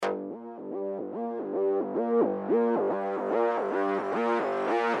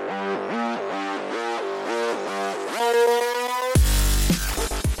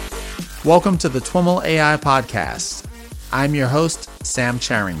Welcome to the TWIML AI Podcast. I'm your host, Sam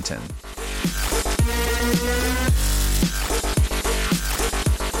Charrington.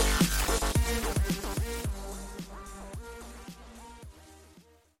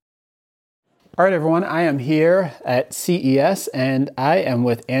 All right, everyone, I am here at CES and I am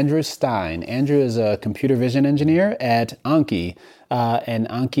with Andrew Stein. Andrew is a computer vision engineer at Anki. And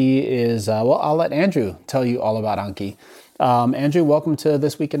Anki is, I'll let Andrew tell you all about Anki. Andrew, welcome to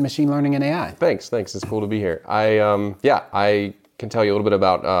This Week in Machine Learning and AI. Thanks. It's cool to be here. I can tell you a little bit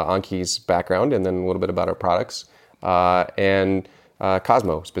about Anki's background and then a little bit about our products and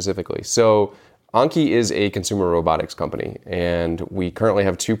Cosmo specifically. So Anki is a consumer robotics company, and we currently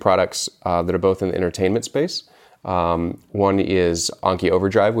have two products that are both in the entertainment space. One is Anki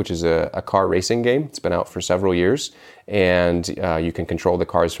Overdrive, which is a car racing game. It's been out for several years, and you can control the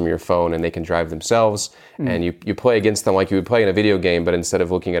cars from your phone, and they can drive themselves. And you play against them like you would play in a video game, but instead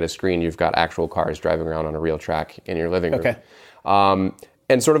of looking at a screen, you've got actual cars driving around on a real track in your living room. Okay.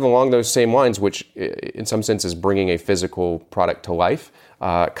 And sort of along those same lines, which in some sense is bringing a physical product to life,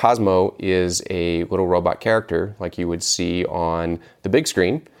 Cosmo is a little robot character like you would see on the big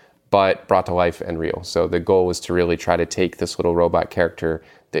screen, but brought to life and real. So the goal is to really try to take this little robot character,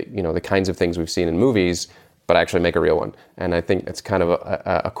 that, you know, the kinds of things we've seen in movies, but actually make a real one. And I think it's kind of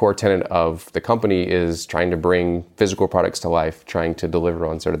a core tenet of the company is trying to bring physical products to life, trying to deliver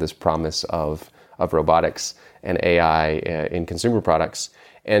on sort of this promise of robotics and AI in consumer products.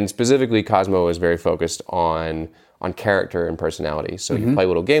 And specifically, Cosmo is very focused on character and personality. So you play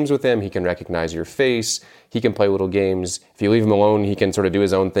little games with him, he can recognize your face, he can play little games. If you leave him alone, he can sort of do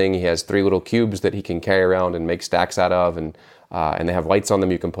his own thing. He has 3 little cubes that he can carry around and make stacks out of, and they have lights on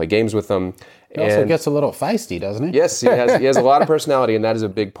them. You can play games with them. He also gets a little feisty, doesn't he? Yes, he has a lot of personality, and that is a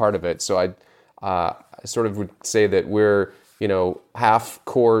big part of it. So I sort of would say that we're, half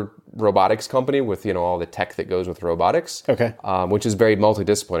core robotics company with, all the tech that goes with robotics. Okay. Which is very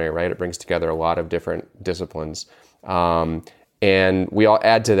multidisciplinary, right? It brings together a lot of different disciplines. And we all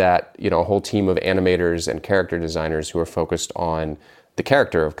add to that, a whole team of animators and character designers who are focused on the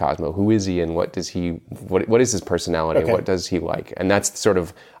character of Cosmo. Who is he, and what is his personality, Okay. and what does he like? And that's sort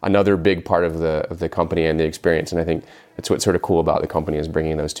of another big part of the company and the experience. And I think that's what's sort of cool about the company, is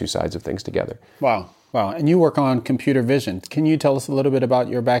bringing those two sides of things together. Wow. And you work on computer vision. Can you tell us a little bit about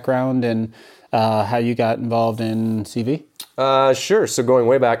your background and how you got involved in CV? Sure. So going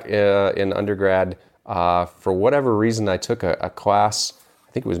way back in undergrad, for whatever reason, I took a class.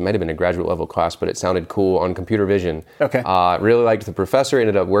 I think might have been a graduate level class, but it sounded cool, on computer vision. Okay. Really liked the professor,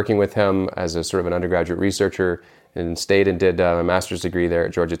 ended up working with him as a sort of an undergraduate researcher, and stayed and did a master's degree there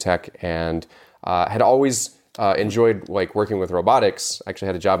at Georgia Tech, and had always enjoyed working with robotics. Actually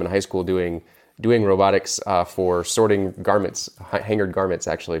had a job in high school doing robotics for sorting garments, hangered garments,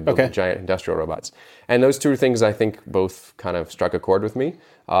 actually, building giant industrial robots. And those two things, I think, both kind of struck a chord with me.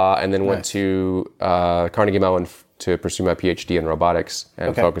 And then went to Carnegie Mellon to pursue my PhD in robotics,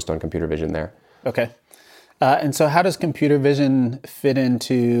 and focused on computer vision there. Okay. And so how does computer vision fit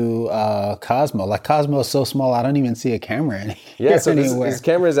into Cosmo? Like, Cosmo is so small, I don't even see a camera anywhere. Yeah, so his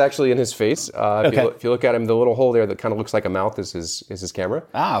camera is actually in his face. If you look at him, the little hole there that kind of looks like a mouth is his camera.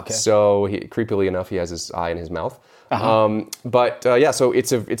 Ah, okay. So creepily enough, he has his eye in his mouth. Uh-huh. So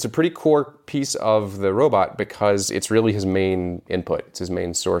it's a pretty core piece of the robot, because it's really his main input. It's his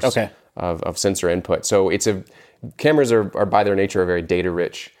main source of sensor input. So cameras are by their nature a very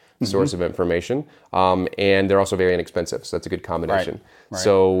data-rich source of information, and they're also very inexpensive, so that's a good combination. Right.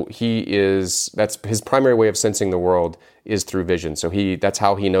 So that's his primary way of sensing the world is through vision. So that's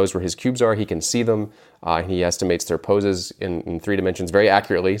how he knows where his cubes are. He can see them. He estimates their poses in 3 dimensions very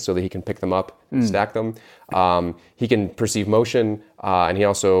accurately, so that he can pick them up and stack them. He can perceive motion, and he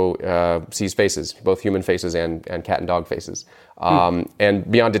also sees faces, both human faces and cat and dog faces. And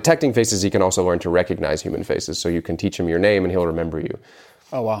beyond detecting faces, he can also learn to recognize human faces. So you can teach him your name, and he'll remember you.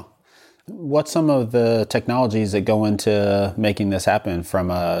 Oh, wow. What's some of the technologies that go into making this happen from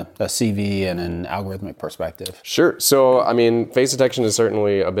a CV and an algorithmic perspective? Sure. So, face detection is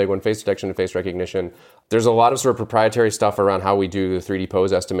certainly a big one. Face detection and face recognition. There's a lot of sort of proprietary stuff around how we do the 3D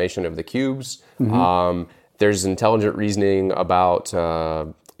pose estimation of the cubes. There's intelligent reasoning about,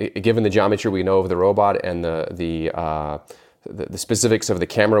 given the geometry we know of the robot and the specifics of the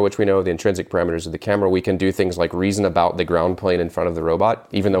camera, which we know, the intrinsic parameters of the camera, we can do things like reason about the ground plane in front of the robot.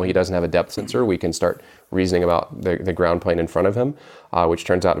 Even though he doesn't have a depth sensor, we can start reasoning about the ground plane in front of him, which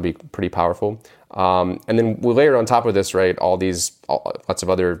turns out to be pretty powerful. And then we layer on top of this, right, lots of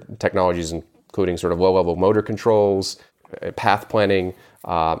other technologies, including sort of low-level motor controls, path planning,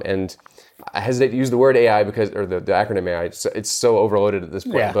 and I hesitate to use the word AI or the acronym AI. It's so overloaded at this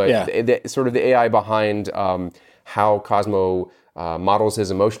point. Sort of the AI behind how Cosmo models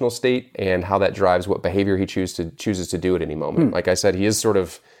his emotional state and how that drives what behavior he chooses to do at any moment. Like I said, he is sort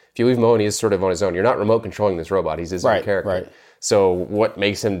of, if you leave him alone, he is sort of on his own. You're not remote controlling this robot. He's his own character. Right. So what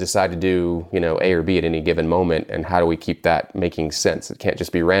makes him decide to do, A or B at any given moment, and how do we keep that making sense? It can't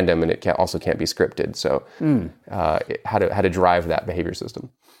just be random, and it also can't be scripted. So how to drive that behavior system.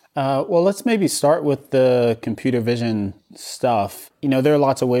 Well, let's maybe start with the computer vision stuff. There are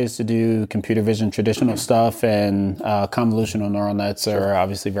lots of ways to do computer vision, traditional stuff, and convolutional neural nets are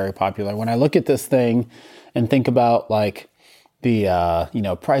obviously very popular. When I look at this thing and think about like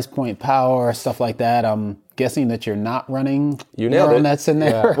the price point, power, stuff like that, I'm guessing that you're not running neural nets in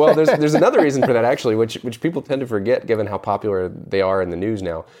there. Yeah. Well, there's another reason for that actually, which people tend to forget given how popular they are in the news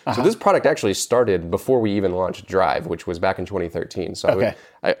now. So this product actually started before we even launched Drive, which was back in 2013. So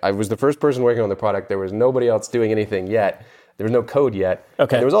I was the first person working on the product. There was nobody else doing anything yet. There was no code yet.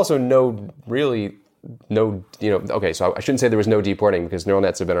 Okay. And there was also so I shouldn't say there was no deep learning because neural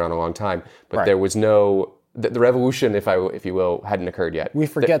nets have been around a long time, but there was no. The revolution, if you will, hadn't occurred yet. We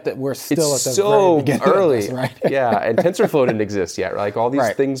forget that we're still at the so very beginning early, of this, right? Yeah, and TensorFlow didn't exist yet. Like all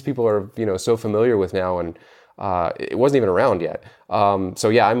these things people are so familiar with now, and it wasn't even around yet. I'm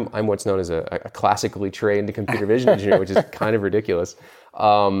what's known as a classically trained computer vision engineer, which is kind of ridiculous.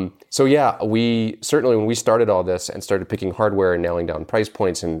 We certainly, when we started all this and started picking hardware and nailing down price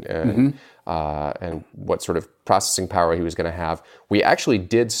points and what sort of processing power he was going to have, we actually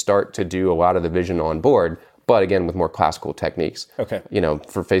did start to do a lot of the vision on board, but again with more classical techniques. Okay.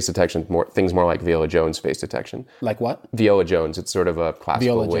 For face detection, more like Viola-Jones face detection. Like what? Viola-Jones. It's sort of a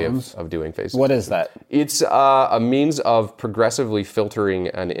classical way of doing face detection. What is that? It's a means of progressively filtering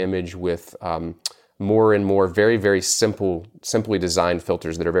an image with more and more very, very simply designed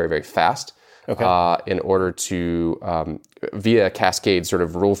filters that are very, very fast. Okay. In order to, via cascade, sort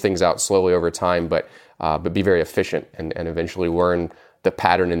of rule things out slowly over time, but be very efficient and eventually learn the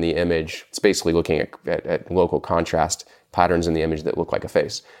pattern in the image. It's basically looking at local contrast patterns in the image that look like a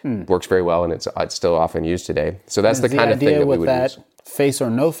face. Works very well, and it's still often used today. So that's the kind of thing that we would use. Face or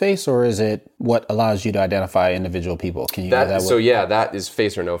no face, or is it what allows you to identify individual people? Can you do that? That is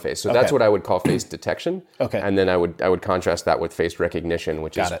face or no face. So that's what I would call face detection. Okay. And then I would contrast that with face recognition,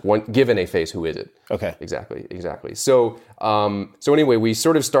 which is given a face, who is it? Okay. Exactly. So anyway, we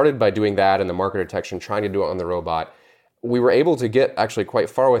sort of started by doing that and the marker detection, trying to do it on the robot. We were able to get actually quite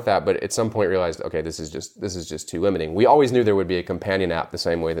far with that, but at some point realized, okay, this is just too limiting. We always knew there would be a companion app the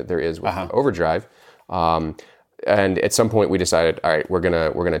same way that there is with Overdrive. And at some point we decided, all right, we're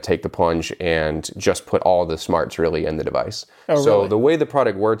gonna take the plunge and just put all the smarts really in the device. So the way the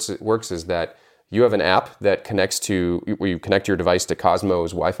product works is that you have an app that where you connect your device to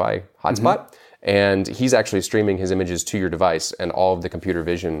Cosmo's Wi-Fi hotspot, and he's actually streaming his images to your device, and all of the computer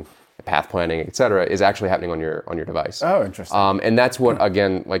vision, path planning, et cetera, is actually happening on your device. Oh, interesting. And that's what,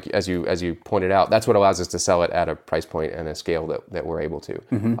 again, like as you pointed out, that's what allows us to sell it at a price point and a scale that we're able to.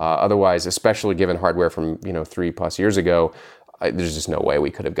 Otherwise, especially given hardware from 3+ years ago, there's just no way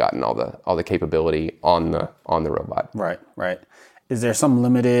we could have gotten all the capability on the robot. Right. Is there some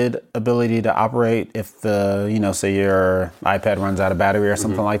limited ability to operate if say your iPad runs out of battery or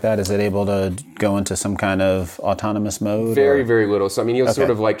something like that? Is it able to go into some kind of autonomous mode? Very, very little. So, I mean, he'll sort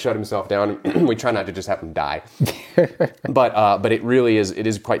of like shut himself down. We try not to just have him die. But it really is, it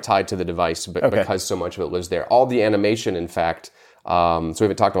is quite tied to the device because so much of it lives there. All the animation, in fact, so we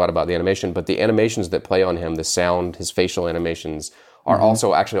haven't talked a lot about the animation, but the animations that play on him, the sound, his facial animations, are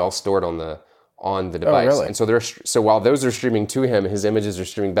also actually all stored on the device. Oh, really? And so while those are streaming to him, his images are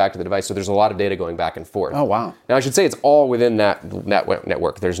streaming back to the device. So there's a lot of data going back and forth. Oh, wow. Now I should say it's all within that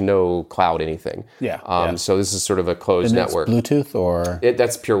network. There's no cloud anything. Yeah. So this is sort of a closed network. Bluetooth or?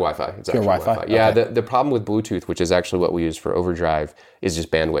 That's pure Wi-Fi. It's pure Wi-Fi. Wi-Fi. Yeah. Okay. The problem with Bluetooth, which is actually what we use for Overdrive, is just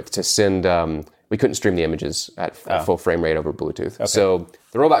bandwidth. To send, we couldn't stream the images at full frame rate over Bluetooth. Okay. So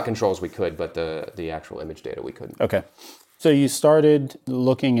the robot controls we could, but the actual image data we couldn't. Okay. So you started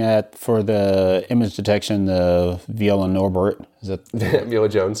looking at, for the image detection, the Viola Norbert. Is it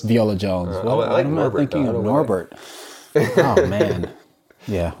Viola-Jones? Viola-Jones. I like Norbert. I'm thinking of Norbert. Oh man.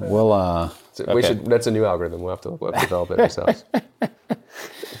 Yeah. We'll. That's a new algorithm. We'll have to develop it ourselves.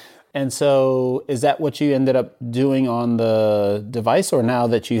 And so, is that what you ended up doing on the device, or now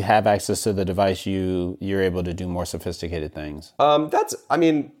that you have access to the device, you're able to do more sophisticated things?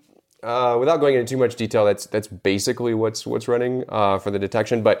 Without going into too much detail, that's basically what's running for the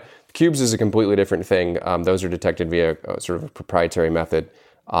detection. But cubes is a completely different thing. Those are detected via sort of a proprietary method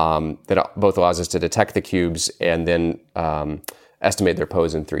that both allows us to detect the cubes and then estimate their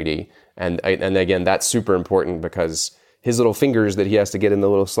pose in 3D. And again, that's super important because his little fingers that he has to get in the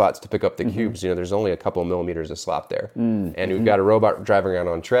little slots to pick up the cubes, there's only a couple of millimeters of slop there. And we've got a robot driving around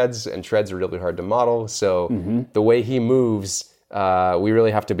on treads, and treads are really hard to model. So the way he moves, we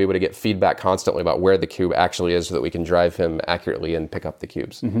really have to be able to get feedback constantly about where the cube actually is so that we can drive him accurately and pick up the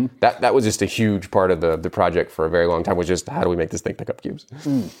cubes. That was just a huge part of the project for a very long time, was just how do we make this thing pick up cubes?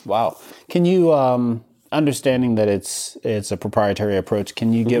 Wow. Can you, understanding that it's a proprietary approach,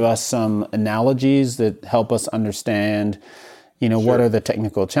 can you give us some analogies that help us understand, what are the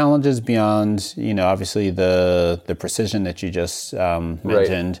technical challenges beyond, obviously the precision that you just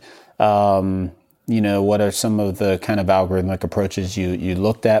mentioned? What are some of the kind of algorithmic approaches you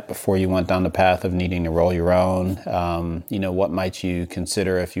looked at before you went down the path of needing to roll your own? What might you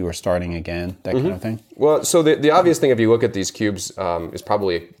consider if you were starting again, that kind of thing? Well, so the obvious thing if you look at these cubes is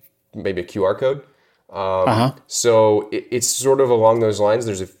probably maybe a QR code. So it's sort of along those lines.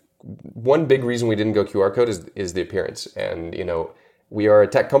 There's one big reason we didn't go QR code is the appearance. And, we are a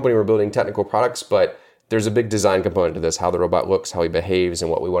tech company, we're building technical products, but there's a big design component to this, how the robot looks, how he behaves, and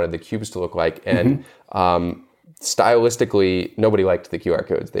what we wanted the cubes to look like. And stylistically, nobody liked the QR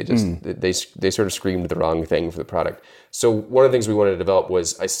codes. They just they sort of screamed the wrong thing for the product. So one of the things we wanted to develop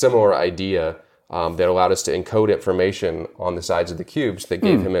was a similar idea that allowed us to encode information on the sides of the cubes that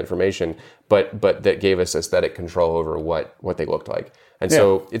gave him information, but that gave us aesthetic control over what they looked like. And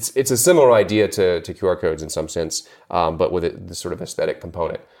so it's a similar idea to QR codes in some sense, but with the sort of aesthetic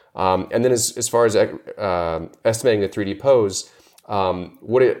component. And then as far as estimating the 3D pose,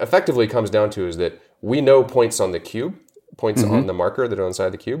 what it effectively comes down to is that we know points on the cube, points on the marker that are on the side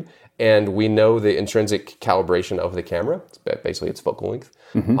of the cube, and we know the intrinsic calibration of the camera. It's basically its focal length.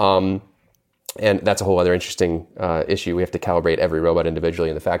 And that's a whole other interesting issue. We have to calibrate every robot individually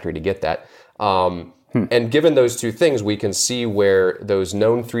in the factory to get that. And given those two things, we can see where those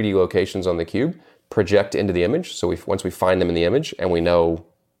known 3D locations on the cube project into the image. So once we find them in the image and we know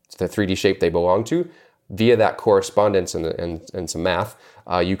the 3D shape they belong to, via that correspondence and some math,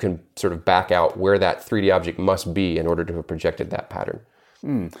 you can sort of back out where that 3D object must be in order to have projected that pattern.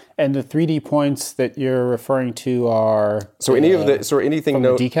 And the 3D points that you're referring to are anything from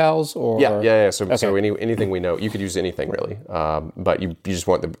the decals or so anything we know, you could use anything really, but you just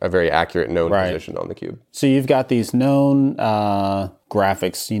want a very accurate known position on the cube. So you've got these known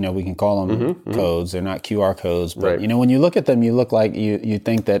graphics, we can call them codes. They're not QR codes, but when you look at them, you look like you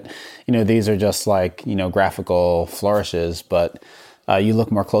think that these are just like graphical flourishes, but you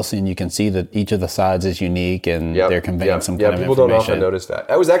look more closely and you can see that each of the sides is unique and they're conveying some kind of information. People don't often notice that.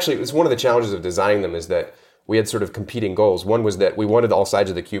 It's one of the challenges of designing them is that we had sort of competing goals. One was that we wanted all sides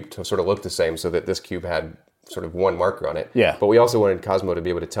of the cube to sort of look the same so that this cube had sort of one marker on it. Yeah. But we also wanted Cosmo to be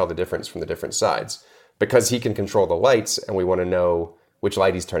able to tell the difference from the different sides because he can control the lights and we want to know which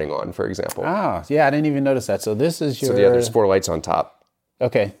light he's turning on, for example. I didn't even notice that. So this is your... So there's 4 lights on top.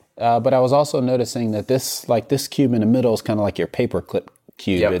 Okay. But I was also noticing that this cube in the middle is kind of like your paperclip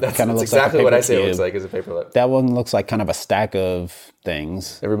cube. Yep, that's exactly what I say it looks like as a paperclip. That one looks like kind of a stack of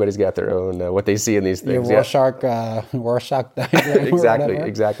things. Everybody's got their own, what they see in these things. Your Rorschach diagram.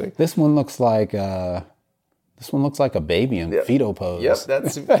 Exactly. This one looks like a baby in fetal pose. Yep,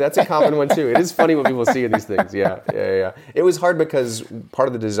 that's a common one too. It is funny what people see in these things. Yeah. It was hard because part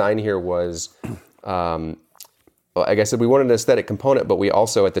of the design here was, like I said, we wanted an aesthetic component, but we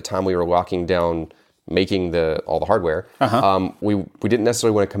also, at the time we were locking down making all the hardware, we didn't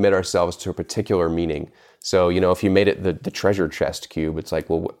necessarily want to commit ourselves to a particular meaning. So, if you made it the treasure chest cube, it's like,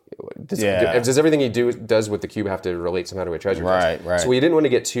 well, does everything he does with the cube have to relate somehow to a treasure chest? Right. So we didn't want to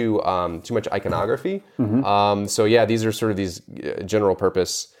get too much iconography. These are sort of these general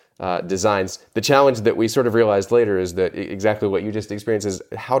purpose designs. The challenge that we sort of realized later is that exactly what you just experienced is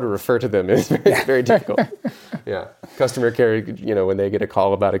how to refer to them is very, very difficult. Customer care, when they get a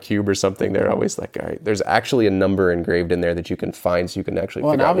call about a cube or something, they're always like, all right, there's actually a number engraved in there that you can find so you can actually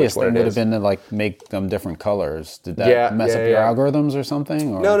figure out which one it is. Well, an obvious thing would have been to make them different colors. Did that mess up your algorithms or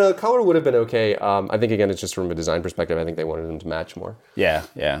something? Or? No, the color would have been okay. I think, again, it's just from a design perspective, I think they wanted them to match more.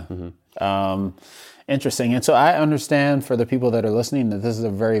 Interesting. And so I understand for the people that are listening that this is a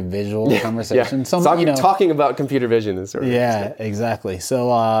very visual conversation. Talking about computer vision is sort of exactly.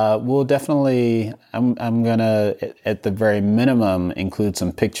 So we'll definitely, I'm going to, at the very minimum, include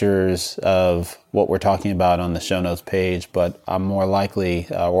some pictures of what we're talking about on the show notes page, but I'm more likely,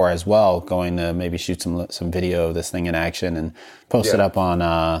 or as well, going to maybe shoot some video of this thing in action and post it up on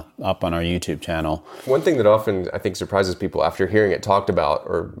our YouTube channel. One thing that often I think surprises people after hearing it talked about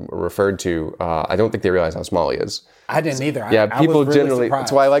or referred to, I don't think they realize how small he is. I didn't either. Yeah, I people was really generally. surprised.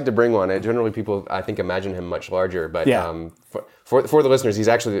 That's why I like to bring one. Generally, people I think imagine him much larger, but for the listeners, he's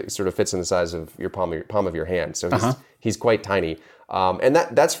actually sort of fits in the size of your palm of your hand. So he's quite tiny, and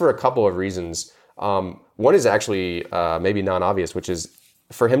that's for a couple of reasons. One is actually maybe non-obvious, which is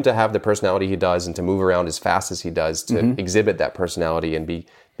for him to have the personality he does and to move around as fast as he does to exhibit that personality and be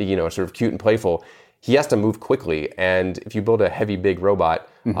sort of cute and playful. He has to move quickly, and if you build a heavy, big robot,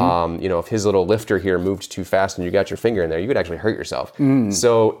 if his little lifter here moved too fast and you got your finger in there, you could actually hurt yourself.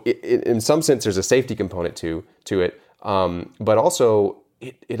 So, in some sense, there's a safety component to it, but also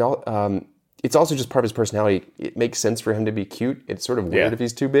it's also just part of his personality. It makes sense for him to be cute. It's sort of weird if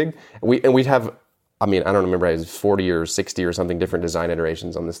he's too big. We'd have. I mean, I don't remember, I was 40 or 60 or something different design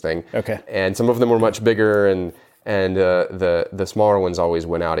iterations on this thing. Okay. And some of them were much bigger, and the smaller ones always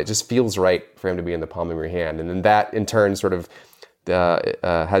went out. It just feels right for him to be in the palm of your hand. And then that, in turn, sort of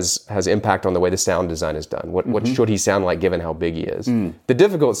has impact on the way the sound design is done. What should he sound like given how big he is? The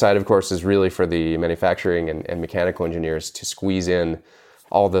difficult side, of course, is really for the manufacturing and mechanical engineers to squeeze in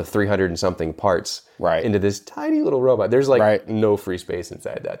all the 300 and something parts into this tiny little robot. There's no free space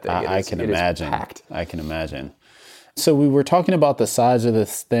inside that thing. I can imagine. Packed. I can imagine. So we were talking about the size of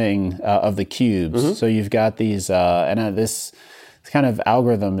this thing, of the cubes. So you've got these, this kind of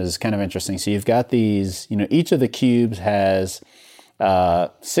algorithm is kind of interesting. So you've got these, each of the cubes has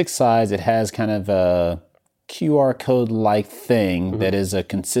 6 sides. It has kind of a QR code-like thing that is a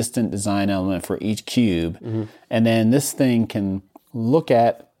consistent design element for each cube. And then this thing can look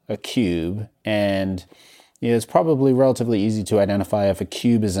at a cube, and it's probably relatively easy to identify if a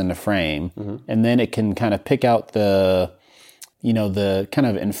cube is in the frame, and then it can kind of pick out the kind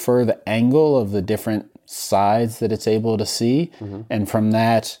of infer the angle of the different sides that it's able to see, and from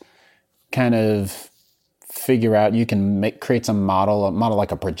that kind of figure out, you can create some model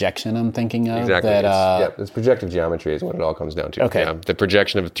like a projection, I'm thinking of. Exactly. It's projective geometry is what it all comes down to. Okay. Yeah, the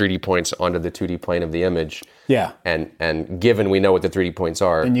projection of 3D points onto the 2D plane of the image. Yeah. And given we know what the 3D points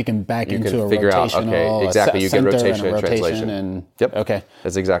are, and you can into a figure rotational, out, okay, exactly, you get rotation and rotation translation. And, yep. Okay.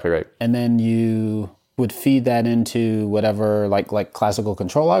 That's exactly right. And then you would feed that into whatever, like classical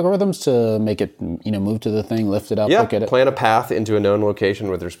control algorithms to make it, move to the thing, lift it up, look at it. Plan a path into a known location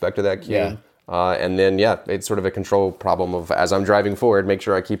with respect to that cube. Yeah. And then, it's sort of a control problem of, as I'm driving forward, make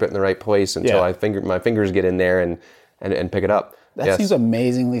sure I keep it in the right place until my fingers get in there and pick it up. That seems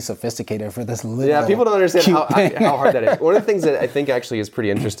amazingly sophisticated for this little people don't understand how hard that is. One of the things that I think actually is pretty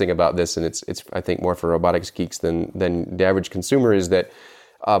interesting about this, and it's I think more for robotics geeks than the average consumer, is that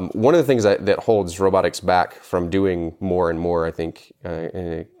one of the things that holds robotics back from doing more and more, I think,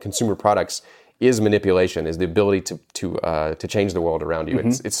 in consumer products is manipulation, is the ability to change the world around you.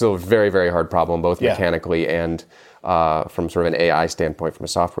 It's still a very, very hard problem, both mechanically and from sort of an AI standpoint, from a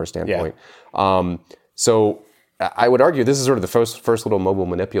software standpoint. So I would argue this is sort of the first little mobile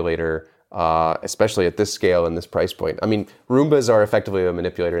manipulator, especially at this scale and this price point. I mean, Roombas are effectively a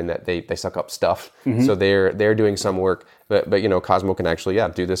manipulator in that they suck up stuff. So they're doing some work, but Cosmo can actually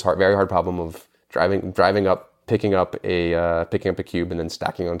do this very hard problem of driving up, picking up a cube and then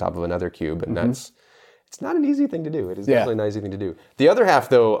stacking on top of another cube, and it's not an easy thing to do. It is definitely not an easy thing to do. The other half,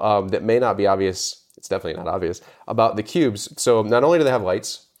 though, that may not be obvious, it's definitely not obvious about the cubes. So not only do they have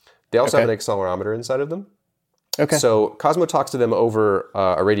lights, they also have an accelerometer inside of them. Okay. So Cosmo talks to them over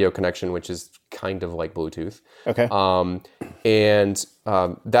a radio connection, which is kind of like Bluetooth. Okay. And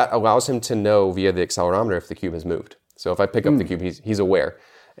that allows him to know via the accelerometer if the cube has moved. So if I pick up the cube, he's aware.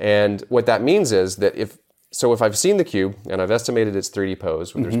 And what that means is that if I've seen the cube and I've estimated its 3D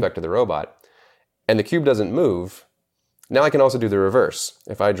pose with respect to the robot, and the cube doesn't move, now I can also do the reverse.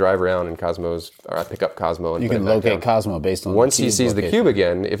 If I drive around in Cosmo's, or I pick up Cosmo and you put can it back locate down. Cosmo based on Once he sees the cube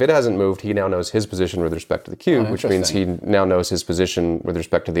again, if it hasn't moved, he now knows his position with respect to the cube, which means he now knows his position with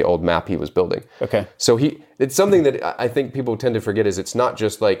respect to the old map he was building. Okay. So it's something that I think people tend to forget, is it's not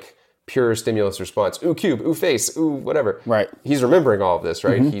just like pure stimulus response, ooh cube, ooh face, ooh whatever. Right. He's remembering all of this,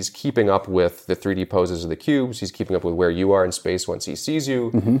 right? He's keeping up with the 3D poses of the cubes. He's keeping up with where you are in space once he sees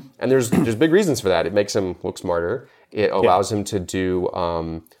you. And there's big reasons for that. It makes him look smarter. It allows him to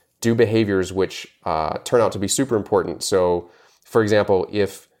do behaviors which turn out to be super important. So, for example,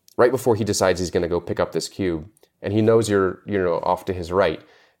 if right before he decides he's going to go pick up this cube, and he knows you're off to his right,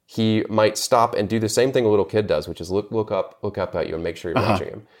 he might stop and do the same thing a little kid does, which is look up at you and make sure you're watching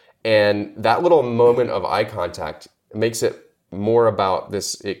him. And that little moment of eye contact makes it more about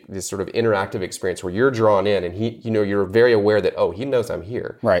this sort of interactive experience where you're drawn in and you're very aware that, oh, he knows I'm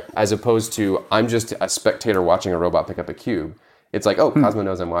here. Right. As opposed to, I'm just a spectator watching a robot pick up a cube. It's like, oh, Cosmo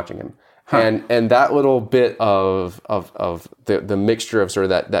knows I'm watching him. And that little bit of the mixture of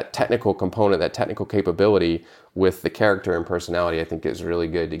sort of that technical component, that technical capability with the character and personality, I think is a really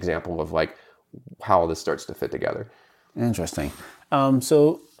good example of like how all this starts to fit together. Interesting.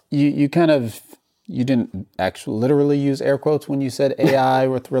 So you didn't actually literally use air quotes when you said AI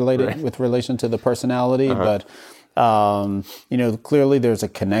with relation to the personality, but clearly there's a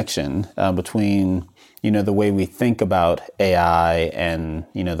connection between the way we think about AI and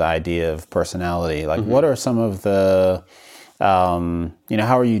the idea of personality. Like, what are some of the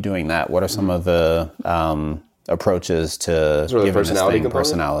how are you doing that? What are some of the approaches to sort of giving personality this thing component?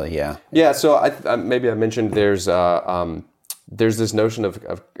 Personality? Yeah. Yeah. So maybe I mentioned there's this notion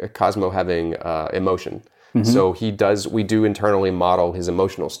of Cosmo having emotion. So we do internally model his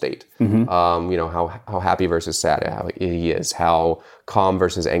emotional state. How happy versus sad how he is, how calm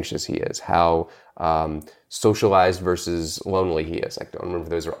versus anxious he is, how socialized versus lonely he is. I don't remember if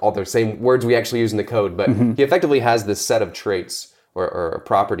those are all the same words we actually use in the code, but he effectively has this set of traits or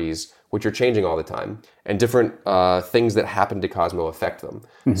properties which are changing all the time, and different things that happen to Cosmo affect them.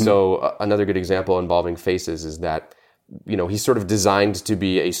 So another good example involving faces is that he's sort of designed to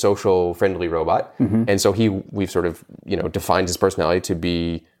be a social friendly robot. And so we've sort of, defined his personality to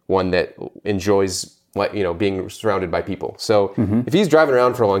be one that enjoys, being surrounded by people. So if he's driving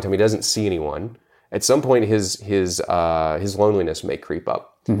around for a long time, he doesn't see anyone. At some point, his loneliness may creep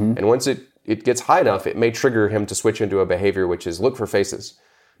up. And once it gets high enough, it may trigger him to switch into a behavior, which is look for faces.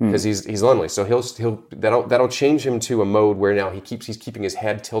 Because he's lonely, so that'll change him to a mode where now he's keeping his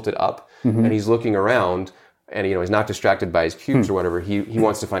head tilted up, and he's looking around, and he's not distracted by his cubes or whatever. He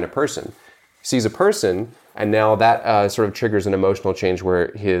wants to find a person. He sees a person, and now that sort of triggers an emotional change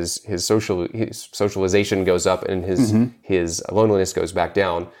where his socialization goes up and his loneliness goes back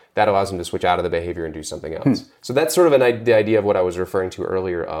down. That allows him to switch out of the behavior and do something else. So that's sort of the idea of what I was referring to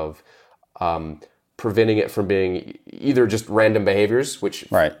earlier of preventing it from being either just random behaviors, which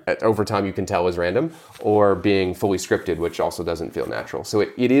over time you can tell is random, or being fully scripted, which also doesn't feel natural. So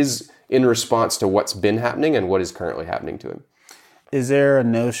it is in response to what's been happening and what is currently happening to him. Is there a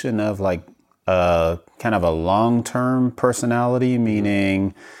notion of like kind of a long-term personality,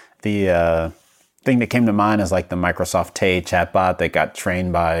 meaning the thing that came to mind is like the Microsoft Tay chatbot that got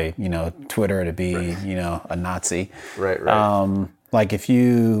trained by, Twitter to be, a Nazi. Right. Like if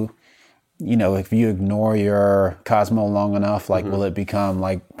you ignore your Cosmo long enough, like will it become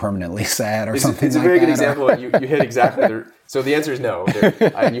like permanently sad or something? It's a very good example. You hit exactly so the answer is no.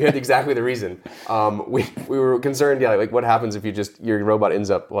 You hit exactly the reason. We were concerned, like what happens if your robot ends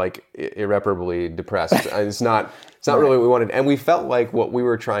up like irreparably depressed? It's not really what we wanted. And we felt like what we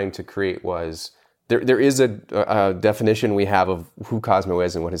were trying to create was there is a definition we have of who Cosmo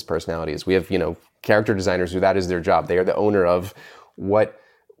is and what his personality is. We have character designers who that is their job. They are the owner of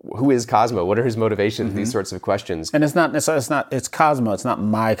who is Cosmo? What are his motivations? These sorts of questions. And it's Cosmo. It's not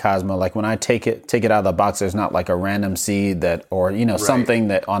my Cosmo. Like when I take it out of the box, there's not like a random seed something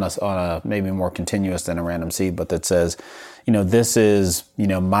that on a maybe more continuous than a random seed, but that says, this is,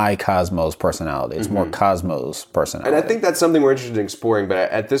 my Cosmo's personality. It's more Cosmo's personality. And I think that's something we're interested in exploring. But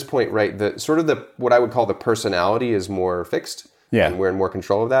at this point, right, what I would call the personality is more fixed. Yeah. And we're in more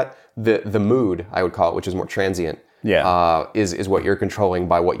control of that. The mood, I would call it, which is more transient. Yeah, is what you're controlling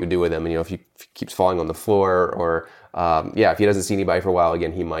by what you do with him. And if he keeps falling on the floor, or if he doesn't see anybody for a while,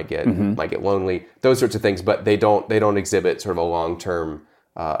 again he might get lonely. Those sorts of things, but they don't exhibit sort of a long-term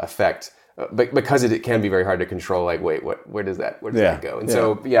effect, but because it can be very hard to control. Like, wait, where does that go? And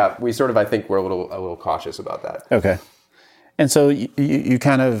so we sort of I think we're a little cautious about that. Okay. And so you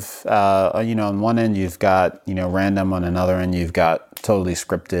kind of on one end you've got random, on another end you've got totally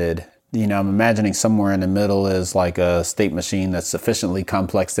scripted. I'm imagining somewhere in the middle is like a state machine that's sufficiently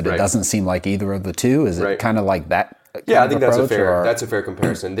complex that it doesn't seem like either of the two. Is it kind of like that? Yeah, I think that's a fair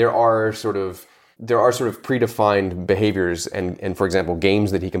comparison. There are sort of predefined behaviors and for example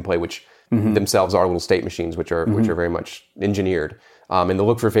games that he can play, which themselves are little state machines, which are very much engineered. And the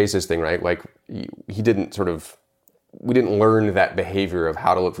look for faces thing, right? Like we didn't learn that behavior of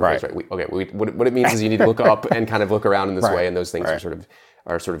how to look for faces. Right? What it means is you need to look up and kind of look around in this way, and those things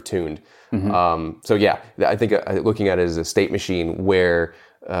are sort of tuned. I think looking at it as a state machine where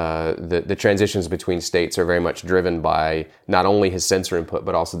the transitions between states are very much driven by not only his sensor input,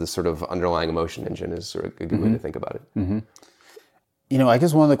 but also this sort of underlying emotion engine is sort of a good way to think about it. I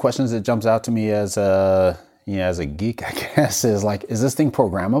guess one of the questions that jumps out to me as as a geek, I guess, is like, is this thing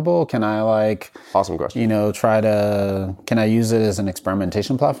programmable? Can I awesome question. Can I use it as an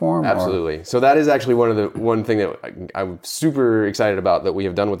experimentation platform? Absolutely. So that is actually one thing that I'm super excited about that we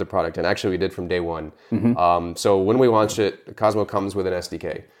have done with the product, and actually we did from day one. So when we launched it, Cosmo comes with an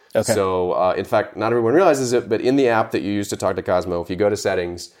SDK. Okay. So in fact, not everyone realizes it, but in the app that you use to talk to Cosmo, if you go to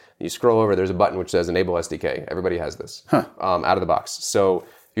settings, you scroll over, there's a button which says Enable SDK. Everybody has this out of the box. So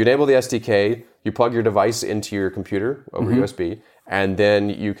you enable the SDK, you plug your device into your computer over USB, and then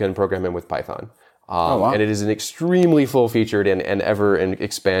you can program in with Python. And it is an extremely full-featured and ever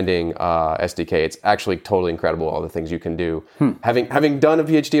expanding SDK. It's actually totally incredible, all the things you can do. Having done a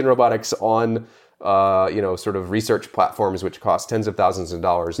PhD in robotics on sort of research platforms which cost tens of thousands of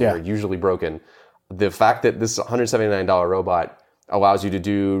dollars and are usually broken, the fact that this $179 robot allows you to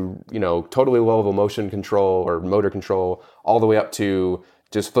do totally low-level motion control or motor control all the way up to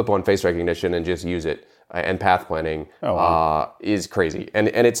just flip on face recognition and just use it, and path planning is crazy. And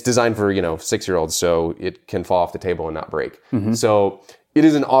it's designed for 6-year-olds, so it can fall off the table and not break. So it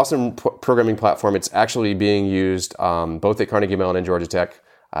is an awesome programming platform. It's actually being used both at Carnegie Mellon and Georgia Tech.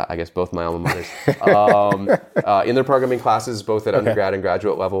 I guess both my alma maters, in their programming classes, both at undergrad and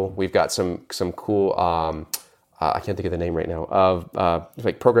graduate level. We've got some cool, I can't think of the name right now, of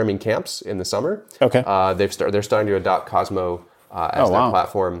like programming camps in the summer. Okay. They're starting to adopt Cosmo as their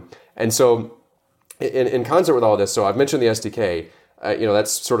platform. And so in concert with all this, so I've mentioned the SDK,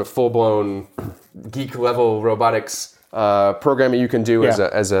 that's sort of full-blown geek level robotics programming you can do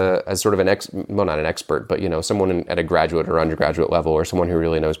as sort of not an expert, but someone at a graduate or undergraduate level, or someone who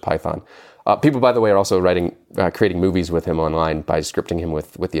really knows Python. People, by the way, are also creating movies with him online by scripting him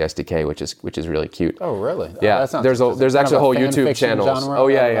with the SDK, which is really cute. Oh, really? Yeah. There's actually a whole YouTube channel.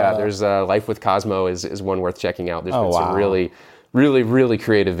 Genre There's Life with Cosmo is one worth checking out. There's been some really, really, really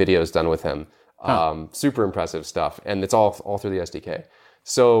creative videos done with him. Super impressive stuff, and it's all through the SDK.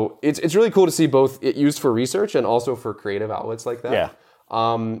 So it's really cool to see both it used for research and also for creative outlets like that. Yeah.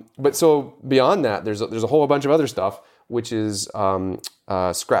 But so beyond that, there's a whole bunch of other stuff, which is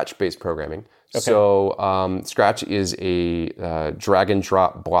Scratch-based programming. Okay. So Scratch is a drag and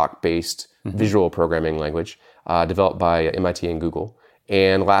drop block-based visual programming language developed by MIT and Google.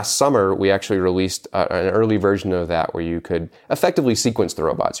 And last summer, we actually released an early version of that where you could effectively sequence the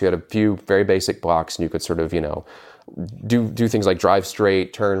robots. You had a few very basic blocks, and you could sort of, do things like drive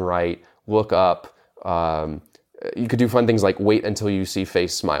straight, turn right, look up. You could do fun things like wait until you see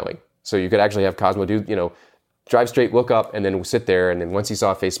face smiling. So you could actually have Cosmo do, drive straight, look up, and then sit there. And then once he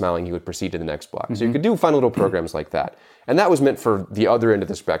saw a face smiling, he would proceed to the next block. So you could do fun little programs like that. And that was meant for the other end of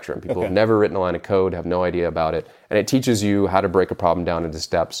the spectrum. People have never written a line of code, have no idea about it. And it teaches you how to break a problem down into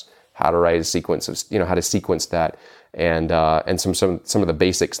steps, how to write a sequence of, how to sequence that, and some of the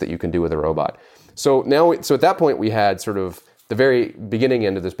basics that you can do with a robot. So at that point, we had sort of the very beginning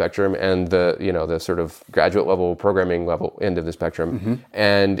end of the spectrum and the sort of graduate level programming level end of the spectrum.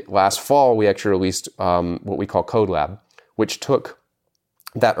 And last fall, we actually released what we call CodeLab, which took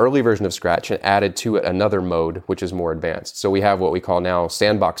that early version of Scratch and added to it another mode, which is more advanced. So we have what we call now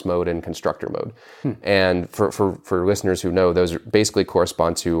sandbox mode and constructor mode. And for listeners who know, those basically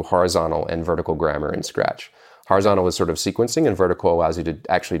correspond to horizontal and vertical grammar in Scratch. Horizontal is sort of sequencing, and vertical allows you to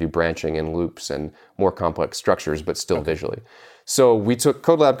actually do branching and loops and more complex structures, but still visually. So we took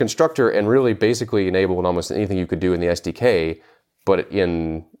CodeLab Constructor and really basically enabled almost anything you could do in the SDK, but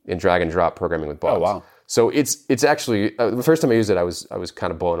in drag and drop programming with blocks. Oh, wow. So it's actually the first time I used it, I was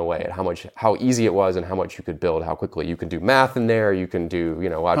kind of blown away at how easy it was and how much you could build, how quickly you can do math in there, you can do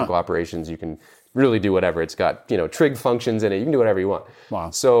logical operations, you can really do whatever. It's got trig functions in it, you can do whatever you want. Wow.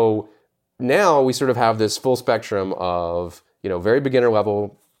 So now we sort of have this full spectrum of very beginner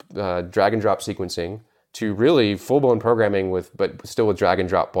level drag and drop sequencing to really full blown programming but still with drag and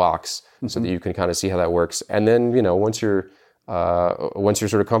drop blocks, so that you can kind of see how that works. And then once you're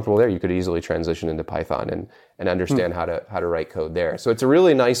sort of comfortable there, you could easily transition into Python and understand how to write code there. So it's a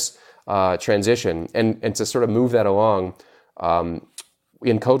really nice transition, and to sort of move that along.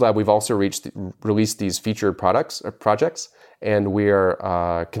 In CodeLab, we've also released these featured projects, and we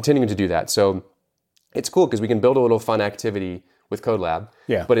are continuing to do that. So it's cool because we can build a little fun activity with CodeLab.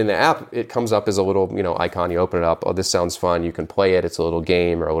 Yeah. But in the app, it comes up as a little icon. You open it up. Oh, this sounds fun. You can play it. It's a little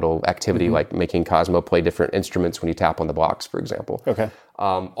game or a little activity like making Cosmo play different instruments when you tap on the blocks, for example. Okay.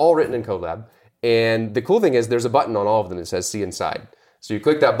 All written in CodeLab. And the cool thing is there's a button on all of them that says See Inside. So you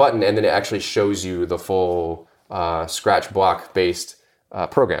click that button, and then it actually shows you the full Scratch block-based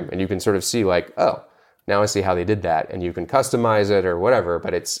program. And you can sort of see like, oh, now I see how they did that. And you can customize it or whatever.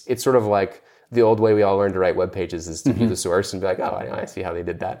 But it's sort of like the old way we all learned to write web pages is to view the source and be like, oh, I see how they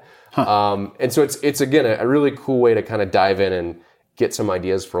did that. And so it's again a really cool way to kind of dive in and get some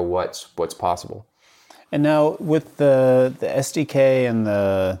ideas for what's possible. And now with the SDK and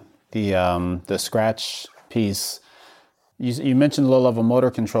the Scratch piece, you mentioned low-level motor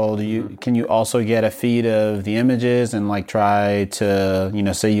control. Can you also get a feed of the images and like try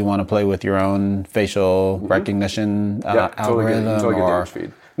to, say you want to play with your own facial recognition algorithm? Totally get the image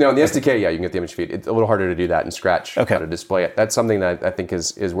feed. No, in the SDK, you can get the image feed. It's a little harder to do that in Scratch, how to display it. That's something that I think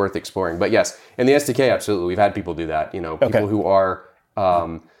is worth exploring. But yes, in the SDK, absolutely. We've had people do that. People who are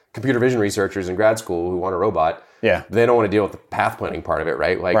computer vision researchers in grad school who want a robot. Yeah. They don't want to deal with the path planning part of it,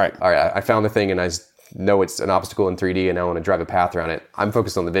 right? Like, all right, I found the thing and I know it's an obstacle in 3D and I want to drive a path around it. I'm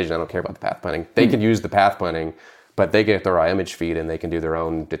focused on the vision. I don't care about the path planning. They can use the path planning, but they get the raw image feed and they can do their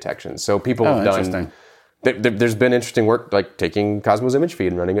own detection. So people have done... There's been interesting work like taking Cosmo's image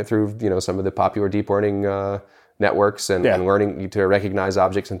feed and running it through some of the popular deep learning networks and learning to recognize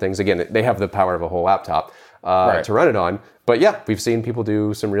objects and things. Again, they have the power of a whole laptop to run it on. But yeah, we've seen people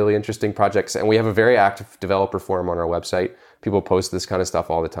do some really interesting projects, and we have a very active developer forum on our website. People post this kind of stuff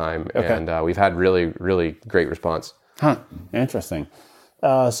all the time, and we've had really, really great response. Interesting.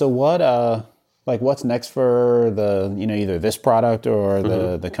 So what's next for the either this product or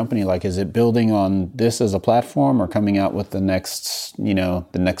the company? Like, is it building on this as a platform or coming out with the next the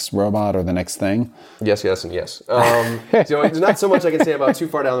next robot or the next thing? Yes, and yes. So there's not so much I can say about too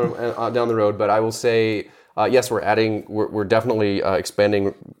far down the road, but I will say yes, we're definitely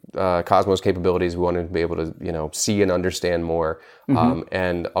expanding Cosmo's capabilities. We want to be able to see and understand more,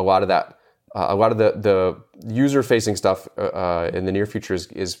 and a lot of that. A lot of the user-facing stuff in the near future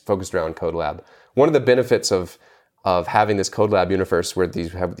is focused around CodeLab. One of the benefits of having this CodeLab universe where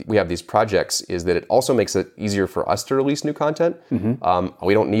we have these projects is that it also makes it easier for us to release new content.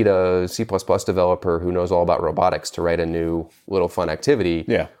 We don't need a C++ developer who knows all about robotics to write a new little fun activity.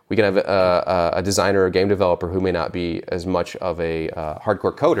 Yeah. We can have a designer or game developer who may not be as much of a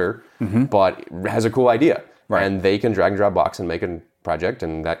hardcore coder, but has a cool idea. Right. And they can drag and drop box and make a project,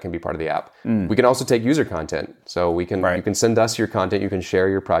 and that can be part of the app. We can also take user content. So you can send us your content, you can share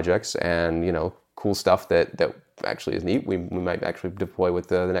your projects, and cool stuff that actually is neat. We might actually deploy with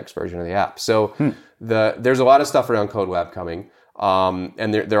the next version of the app. So there's a lot of stuff around CodeLab coming.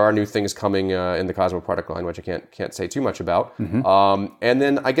 And there are new things coming in the Cosmo product line, which I can't say too much about. And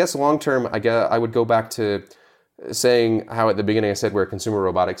then I guess long term, I would go back to saying how at the beginning I said we're a consumer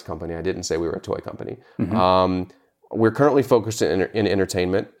robotics company. I didn't say we were a toy company. We're currently focused in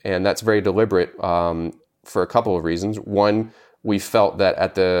entertainment, and that's very deliberate for a couple of reasons. One, we felt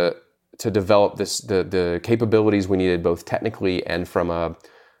that to develop the capabilities we needed both technically and from a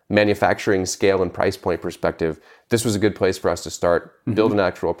manufacturing scale and price point perspective, this was a good place for us to start, build an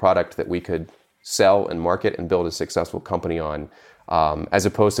actual product that we could sell and market and build a successful company on. As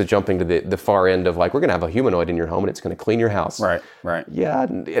opposed to jumping to the far end of like, we're going to have a humanoid in your home and it's going to clean your house. Right. Yeah,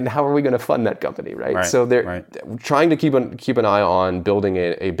 and how are we going to fund that company, right? So they're trying to keep an eye on building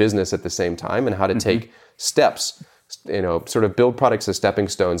a business at the same time and how to take steps, sort of build products as stepping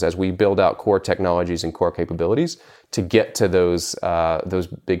stones as we build out core technologies and core capabilities to get to those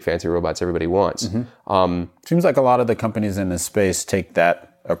big fancy robots everybody wants. Seems like a lot of the companies in this space take that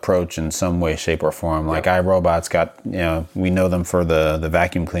approach in some way, shape, or form. Like iRobot's got, we know them for the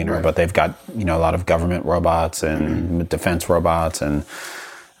vacuum cleaner, but they've got, a lot of government robots and defense robots, and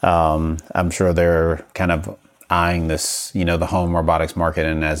I'm sure they're kind of eyeing this, the home robotics market,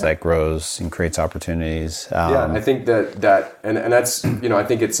 and as that grows and creates opportunities. I think that and that's, I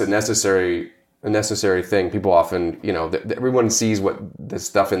think it's a necessary thing. People often, everyone sees what the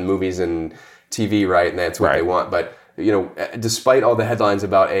stuff in movies and TV, right? And that's what they want, but despite all the headlines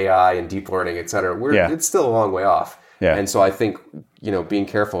about AI and deep learning, et cetera, it's still a long way off. And so I think, being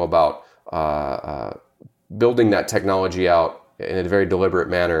careful about building that technology out in a very deliberate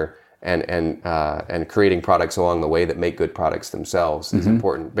manner and creating products along the way that make good products themselves is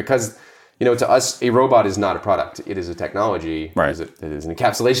important. Because, to us, a robot is not a product. It is a technology. Right. It is an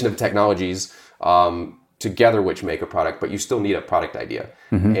encapsulation of technologies together which make a product, but you still need a product idea.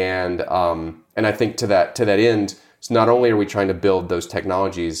 And I think to that end, so not only are we trying to build those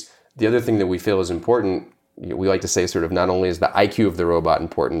technologies, the other thing that we feel is important, we like to say sort of not only is the IQ of the robot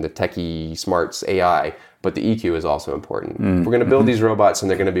important, the techie, smarts, AI, but the EQ is also important. If we're going to build these robots and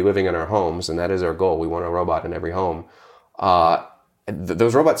they're going to be living in our homes, and that is our goal. We want a robot in every home.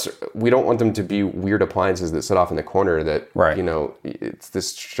 Those robots, we don't want them to be weird appliances that sit off in the corner that, it's this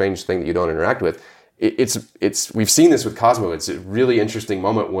strange thing that you don't interact with. We've seen this with Cosmo. It's a really interesting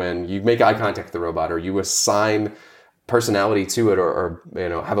moment when you make eye contact with the robot or you assign personality to it, or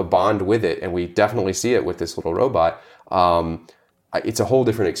have a bond with it, and we definitely see it with this little robot. It's a whole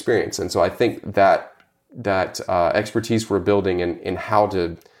different experience, and so I think that expertise we're building in how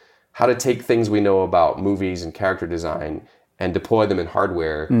to take things we know about movies and character design and deploy them in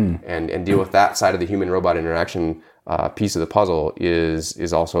hardware and deal with that side of the human robot interaction piece of the puzzle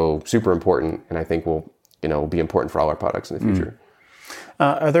is also super important, and I think will be important for all our products in the future.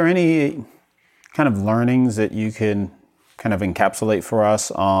 Are there any kind of learnings that you could kind of encapsulate for us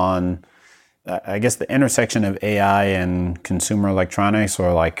on, I guess, the intersection of AI and consumer electronics,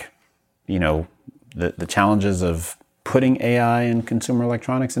 or the challenges of putting AI in consumer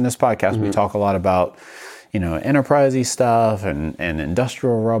electronics? In this podcast, we talk a lot about enterprise-y stuff and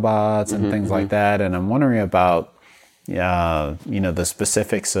industrial robots and things like that. And I'm wondering about, the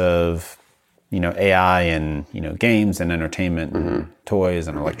specifics of, AI and, games and entertainment and toys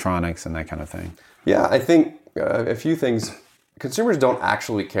and electronics and that kind of thing. Yeah, I think a few things. Consumers don't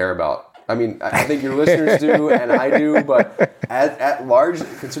actually care about. I mean, I think your listeners do and I do, but at large,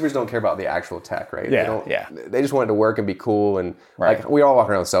 consumers don't care about the actual tech, right? They just want it to work and be cool. And like we all walk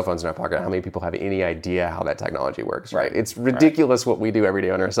around with cell phones in our pocket. How many people have any idea how that technology works, right? It's ridiculous what we do every day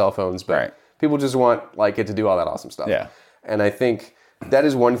on our cell phones, but people just want it to do all that awesome stuff. Yeah. And I think that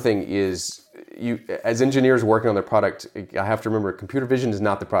is one thing is you, as engineers working on their product, I have to remember computer vision is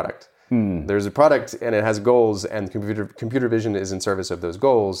not the product. There's a product and it has goals, and computer vision is in service of those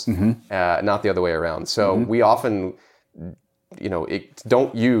goals, not the other way around. So we often,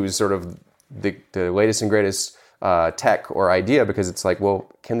 don't use sort of the latest and greatest tech or idea, because it's like, well,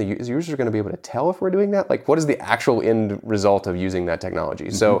 can the users going to be able to tell if we're doing that? Like, what is the actual end result of using that technology?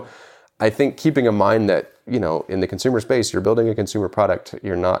 So I think keeping in mind that, in the consumer space, you're building a consumer product.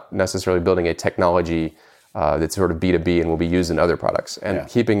 You're not necessarily building a technology that's sort of B2B and will be used in other products. And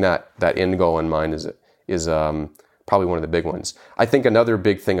keeping that end goal in mind is probably one of the big ones. I think another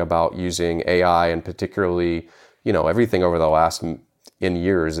big thing about using AI, and particularly, everything over the last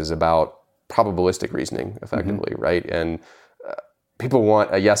years, is about probabilistic reasoning, effectively, right? And people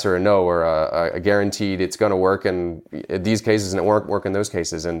want a yes or a no, or a guaranteed it's going to work in these cases and it won't work in those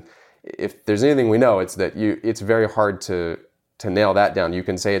cases. And if there's anything we know, it's that it's very hard to nail that down. You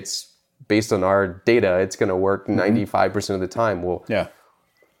can say it's based on our data, it's going to work 95% of the time. Well,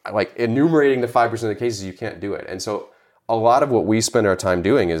 like enumerating the 5% of the cases, you can't do it. And so a lot of what we spend our time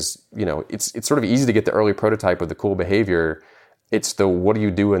doing is, it's sort of easy to get the early prototype of the cool behavior. It's the what do you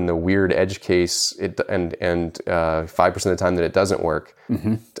do in the weird edge case and 5% of the time that it doesn't work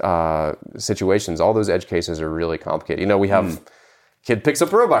situations. All those edge cases are really complicated. We have kid picks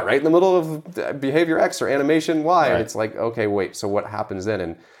up a robot right in the middle of behavior X or animation Y, and it's like, okay, wait, so what happens then?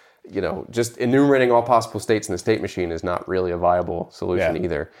 And just enumerating all possible states in the state machine is not really a viable solution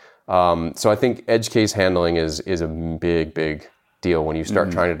either. So I think edge case handling is a big, big deal when you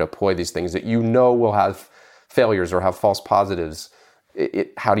start trying to deploy these things that will have failures or have false positives.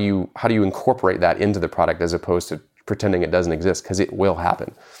 How do you incorporate that into the product as opposed to pretending it doesn't exist, because it will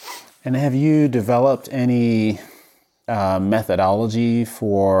happen. And have you developed any methodology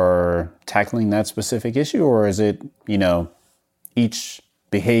for tackling that specific issue, or is it, each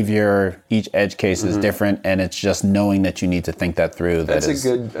behavior, each edge case is different, and it's just knowing that you need to think that through? That's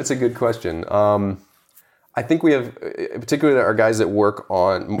a good question. I think we have, particularly our guys that work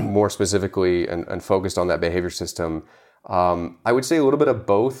on more specifically and focused on that behavior system. I would say a little bit of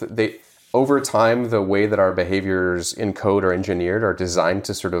both. Over time, the way that our behaviors in code are engineered are designed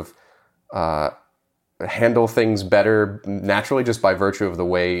to sort of handle things better naturally, just by virtue of the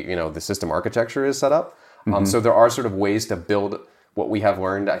way the system architecture is set up. So there are sort of ways to build what we have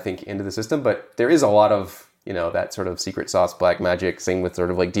learned, I think, into the system, but there is a lot of that sort of secret sauce, black magic, same with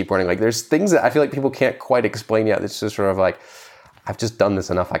sort of like deep learning. Like there's things that I feel like people can't quite explain yet. It's just sort of like, I've just done this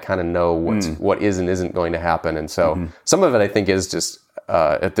enough. I kind of know what is and isn't going to happen. And so some of it I think is just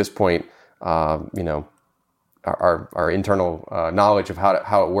at this point, our internal knowledge of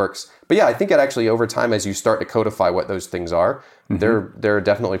how it works. But yeah, I think it actually over time, as you start to codify what those things are, there are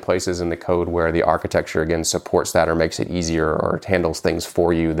definitely places in the code where the architecture again supports that or makes it easier or handles things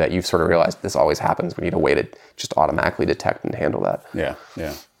for you that you've sort of realized this always happens. We need a way to just automatically detect and handle that. Yeah.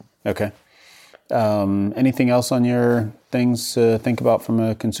 Okay. Anything else on your things to think about from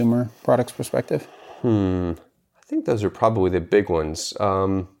a consumer products perspective? I think those are probably the big ones.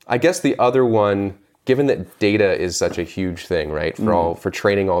 I guess the other one, given that data is such a huge thing, right? For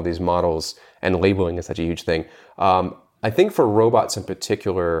training all these models, and labeling is such a huge thing. I think for robots in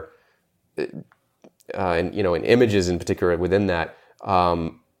particular, and in images in particular within that,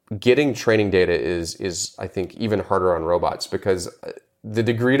 getting training data is I think even harder on robots, because the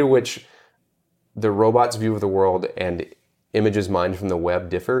degree to which the robot's view of the world and images mined from the web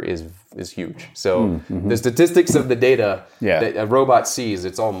differ is huge. So the statistics of the data that a robot sees,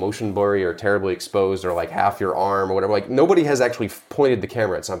 it's all motion blurry or terribly exposed or like half your arm or whatever. Like nobody has actually pointed the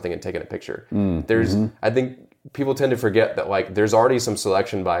camera at something and taken a picture. I think people tend to forget that like there's already some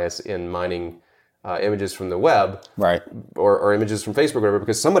selection bias in mining images from the web, right, or images from Facebook or whatever,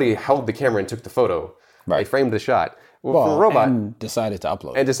 because somebody held the camera and took the photo. Right. They framed the shot. Well, from a robot, and decided to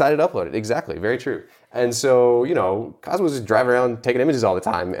upload it. Exactly. Very true. And so, Cosmo's just driving around taking images all the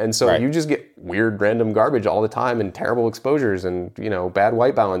time. And so you just get weird, random garbage all the time and terrible exposures and, bad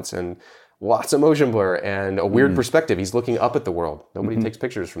white balance and lots of motion blur and a weird perspective. He's looking up at the world. Nobody takes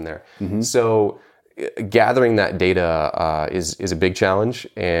pictures from there. So gathering that data is a big challenge.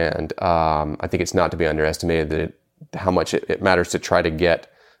 And I think it's not to be underestimated how much it matters to try to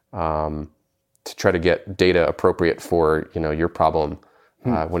get data appropriate for your problem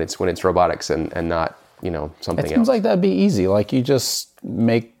when it's robotics and not something else. It seems like that'd be easy. Like you just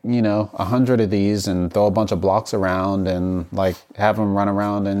make 100 of these and throw a bunch of blocks around and like have them run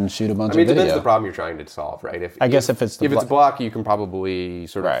around and shoot a bunch of video. It depends the problem you're trying to solve, right? If it's a block, you can probably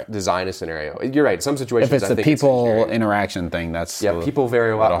sort of design a scenario. You're right. Some situations, if it's the people interaction thing, that's people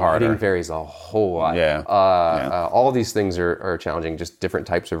vary a lot. Harder. Lighting varies a whole lot. All of these things are challenging. Just different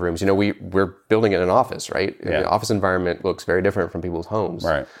types of rooms. We're building in an office, right? The office environment looks very different from people's homes.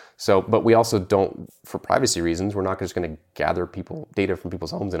 Right. So, but we also don't, for privacy reasons, we're not just going to gather data from people's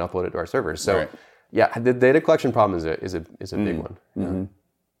homes and upload it to our servers. So, the data collection problem is a big one.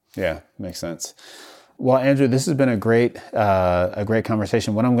 Yeah, makes sense. Well, Andrew, this has been a great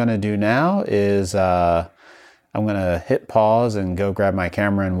conversation. What I'm going to do now is I'm going to hit pause and go grab my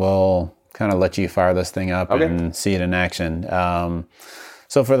camera, and we'll kind of let you fire this thing up and see it in action.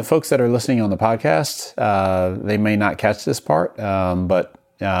 So, for the folks that are listening on the podcast, they may not catch this part, but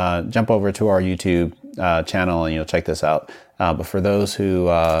jump over to our YouTube channel and you'll check this out. But for those who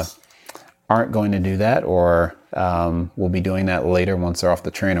aren't going to do that or will be doing that later once they're off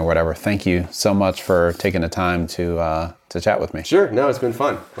the train or whatever, thank you so much for taking the time to chat with me. Sure. No, it's been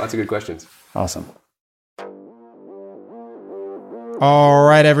fun. Lots of good questions. Awesome. All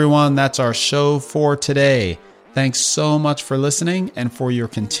right, everyone. That's our show for today. Thanks so much for listening and for your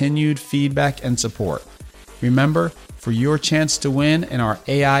continued feedback and support. Remember, for your chance to win in our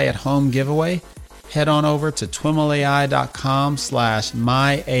AI at Home giveaway, head on over to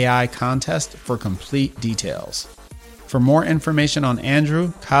twimlai.com/myAIcontest for complete details. For more information on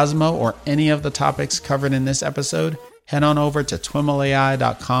Andrew, Cosmo, or any of the topics covered in this episode, head on over to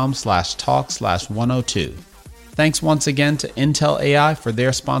twimlai.com/talk/102. Thanks once again to Intel AI for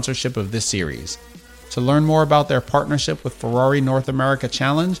their sponsorship of this series. To learn more about their partnership with Ferrari North America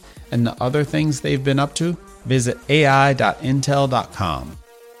Challenge and the other things they've been up to, visit ai.intel.com.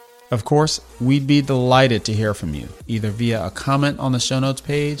 Of course, we'd be delighted to hear from you, either via a comment on the show notes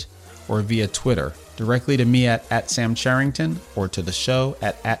page or via Twitter, directly to me at Sam Charrington or to the show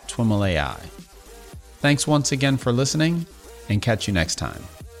at TwimlAI. Thanks once again for listening, and catch you next time.